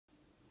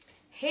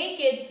Hey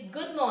kids,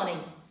 good morning.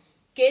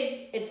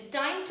 Kids, it's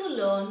time to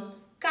learn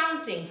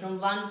counting from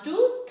 1 to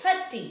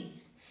 30.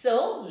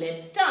 So,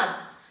 let's start.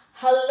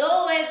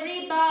 Hello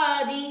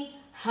everybody,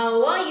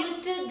 how are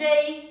you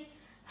today?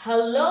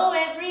 Hello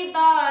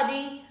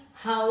everybody,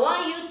 how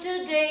are you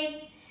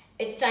today?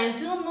 It's time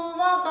to move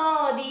our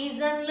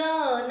bodies and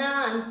learn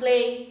and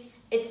play.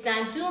 It's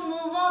time to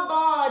move our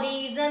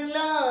bodies and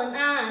learn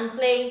and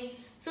play.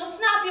 So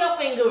snap your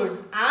fingers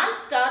and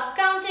start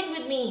counting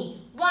with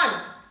me. 1,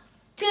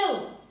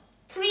 2,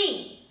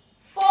 3,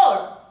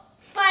 4,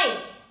 5,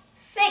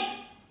 6,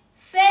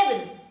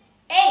 7,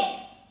 8,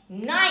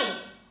 9,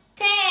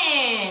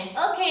 10.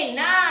 Okay,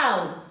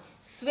 now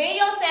sway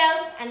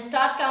yourself and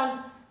start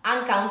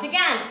count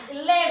again.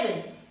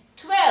 11,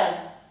 12,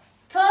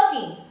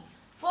 13,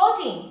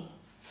 14,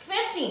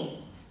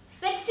 15,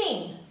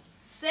 16,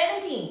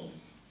 17,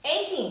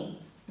 18,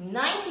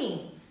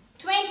 19,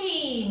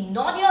 20.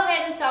 Nod your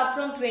head and start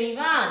from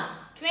 21,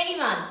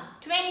 21,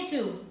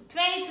 22,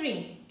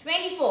 23,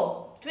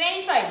 24,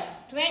 25,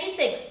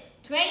 26,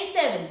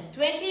 27,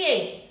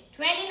 28,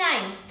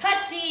 29,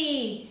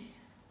 30.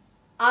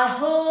 I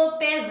hope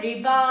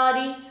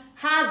everybody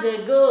has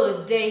a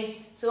good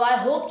day. So I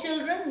hope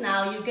children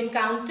now you can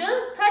count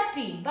till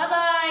 30.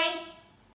 Bye-bye.